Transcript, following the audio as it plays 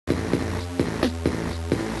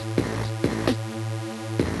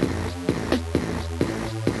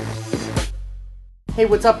Hey,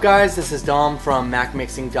 what's up guys? This is Dom from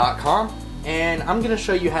MacMixing.com, and I'm going to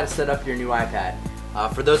show you how to set up your new iPad.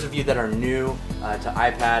 For those of you that are new to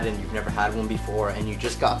iPad and you've never had one before and you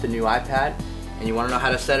just got the new iPad and you want to know how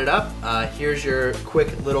to set it up, here's your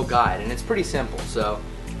quick little guide, and it's pretty simple. So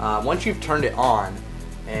once you've turned it on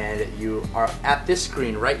and you are at this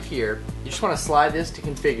screen right here, you just want to slide this to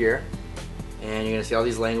configure, and you're going to see all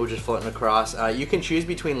these languages floating across. You can choose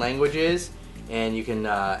between languages, and you can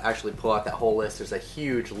actually pull out that whole list. There's a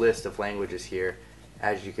huge list of languages here,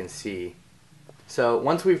 as you can see. So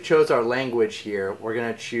once we've chose our language here, we're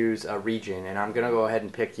going to choose a region, and I'm going to go ahead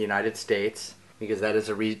and pick the United States because that is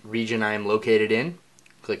a region I am located in.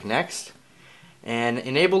 Click Next. And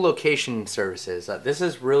enable location services. This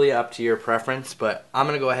is really up to your preference, but I'm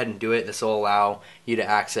going to go ahead and do it. This will allow you to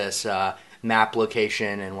access map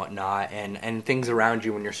location and whatnot, and things around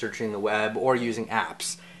you when you're searching the web or using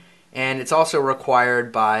apps. And it's also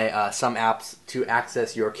required by some apps to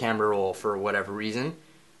access your camera roll for whatever reason.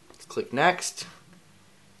 Let's click Next.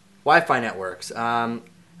 Wi-Fi networks. I'm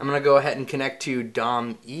going to go ahead and connect to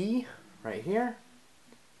DOM-E right here.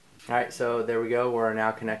 Alright, so there we go. We're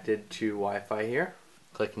now connected to Wi-Fi here.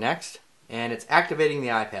 Click Next. And it's activating the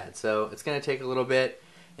iPad. So it's going to take a little bit,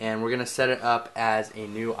 and we're going to set it up as a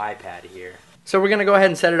new iPad here. So we're going to go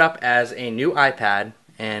ahead and set it up as a new iPad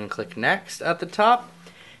and click Next at the top.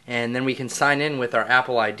 And then we can sign in with our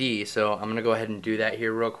Apple ID. So I'm going to go ahead and do that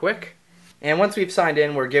here real quick. And once we've signed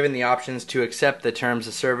in, we're given the options to accept the terms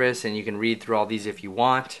of service, and you can read through all these if you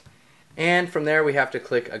want. And from there we have to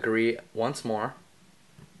click Agree once more.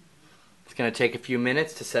 It's going to take a few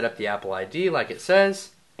minutes to set up the Apple ID like it says.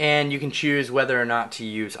 And you can choose whether or not to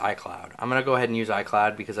use iCloud. I'm going to go ahead and use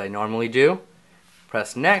iCloud because I normally do.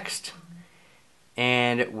 Press Next.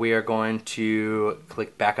 And we are going to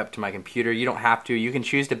click back up to my computer. You don't have to. You can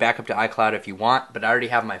choose to back up to iCloud if you want, but I already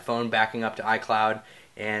have my phone backing up to iCloud,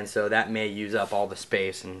 and so that may use up all the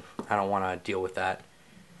space, and I don't want to deal with that.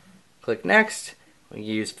 Click Next. We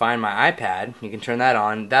use Find My iPad. You can turn that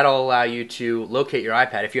on. That'll allow you to locate your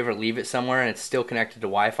iPad. If you ever leave it somewhere and it's still connected to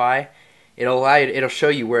Wi-Fi, it'll show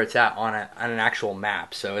you where it's at on an actual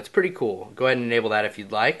map. So it's pretty cool. Go ahead and enable that if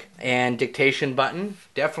you'd like. And dictation button,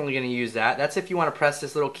 definitely going to use that. That's if you want to press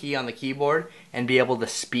this little key on the keyboard and be able to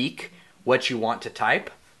speak what you want to type.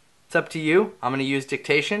 It's up to you. I'm going to use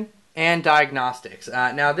dictation. And diagnostics.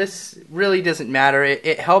 Now this really doesn't matter.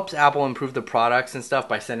 It helps Apple improve the products and stuff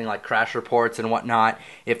by sending like crash reports and whatnot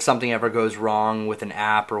if something ever goes wrong with an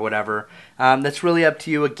app or whatever. That's really up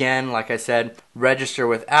to you. Again, like I said, register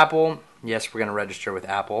with Apple. Yes, we're going to register with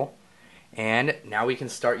Apple. And now we can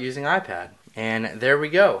start using iPad. And there we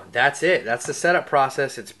go. That's it. That's the setup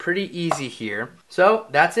process. It's pretty easy here. So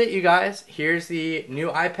that's it, you guys. Here's the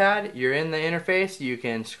new iPad. You're in the interface. You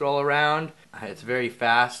can scroll around. It's very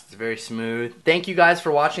fast. It's very smooth. Thank you guys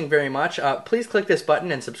for watching very much. Please click this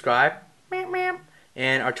button and subscribe.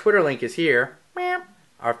 And our Twitter link is here.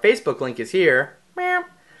 Our Facebook link is here.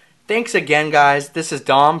 Thanks again, guys. This is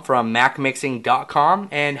Dom from MacMixing.com,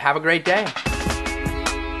 and have a great day.